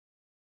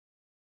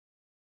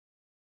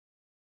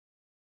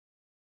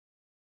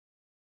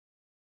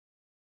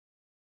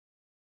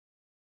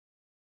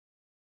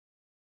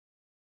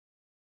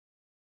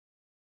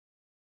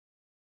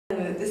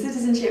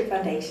Citizenship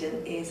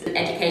Foundation is an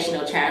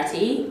educational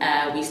charity.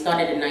 We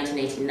started in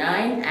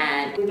 1989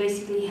 and we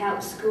basically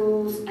help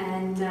schools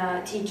and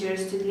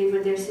teachers to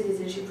deliver their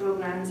citizenship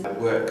programs. It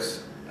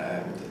works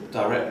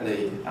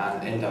directly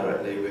and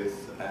indirectly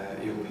with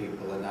young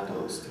people and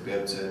adults to be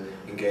able to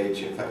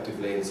engage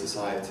effectively in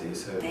society.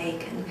 So they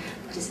can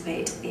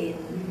participate in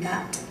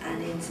that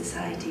and in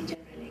society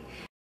generally.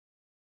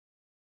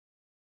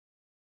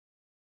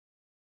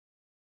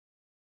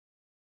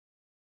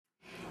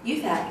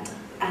 Youth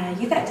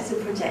Act is a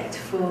project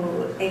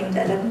aimed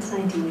at 11 to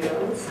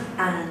 19-year-olds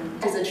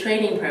and it's a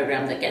training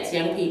program that gets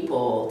young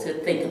people to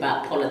think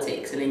about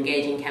politics and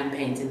engage in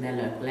campaigns in their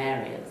local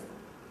areas.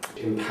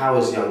 It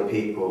empowers young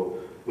people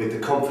with the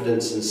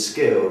confidence and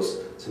skills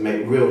to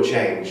make real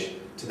change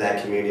to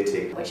their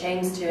community. Which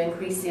aims to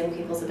increase young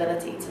people's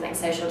ability to make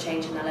social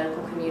change in their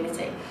local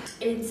community.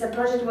 It's a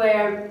project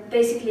where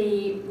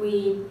basically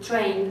we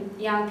train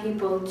young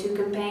people to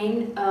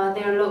campaign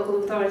their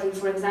local authority,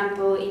 for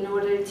example, in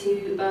order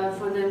to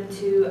for them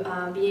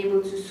to be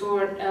able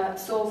to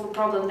solve a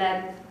problem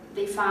that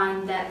they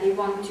find that they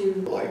want to.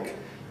 Like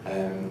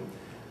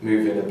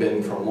moving a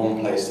bin from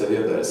one place to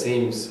the other. It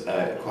seems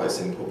quite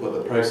simple, but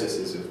the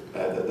processes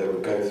that they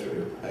would go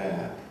through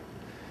are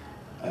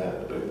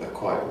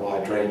quite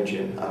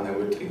wide-ranging, and they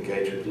would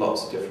engage with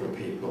lots of different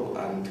people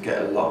and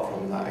get a lot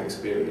from that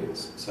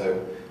experience.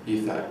 So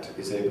Youth Act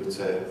is able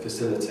to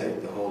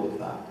facilitate the whole of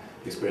that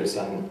experience,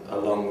 and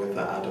along with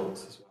the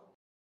adults as well.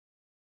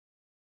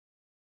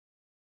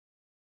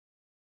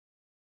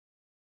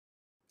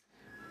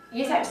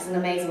 Youth Act is an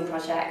amazing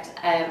project,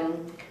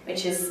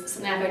 which is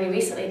something I've only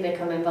recently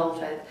become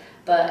involved with,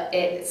 but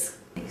it's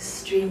an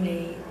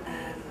extremely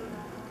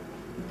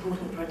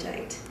important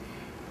project.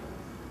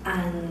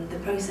 And the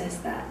process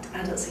that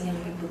adults and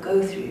young people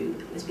go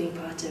through as being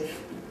part of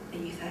a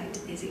Youth Act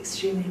is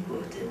extremely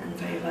important and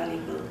very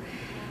valuable.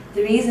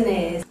 The reason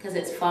is because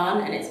it's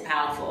fun and it's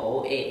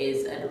powerful. It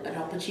is an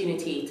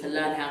opportunity to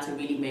learn how to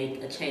really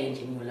make a change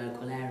in your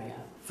local area.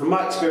 From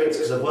my experience,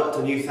 because I've worked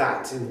on Youth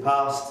Act in the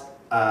past,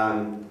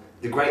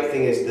 the great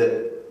thing is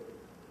that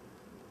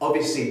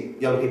obviously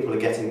young people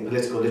are getting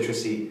political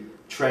literacy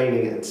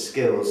training and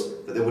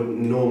skills that they wouldn't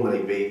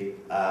normally be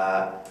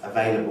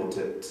available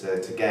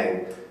to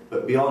gain.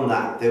 But beyond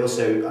that, they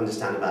also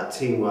understand about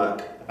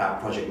teamwork,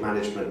 about project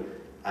management,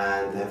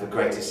 and they have a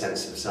greater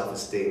sense of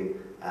self-esteem.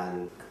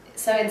 And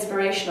it's so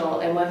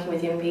inspirational in working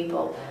with young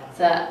people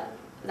that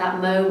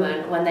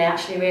moment when they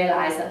actually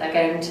realise that they're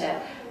going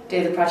to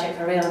do the project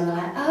for real and they're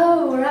like,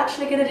 oh, we're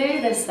actually going to do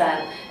this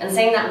then. And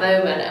seeing that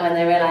moment when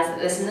they realise that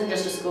this isn't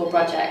just a school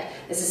project,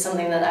 this is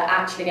something that they're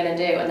actually going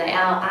to do and they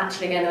are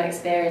actually going to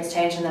experience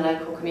change in their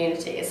local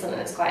community is something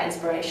that's quite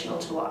inspirational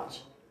to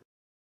watch.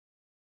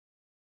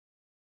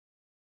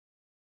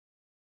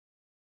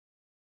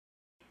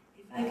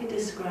 If I could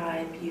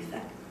describe Youth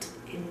Act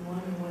in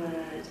one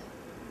word,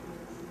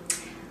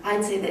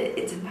 I'd say that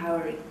it's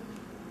empowering.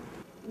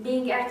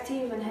 Being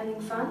active and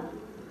having fun.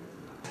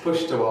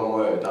 Pushed to one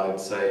word, I'd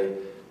say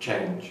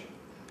change.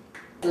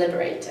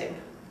 Liberating.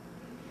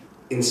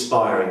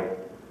 Inspiring.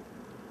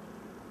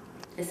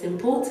 It's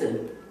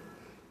important.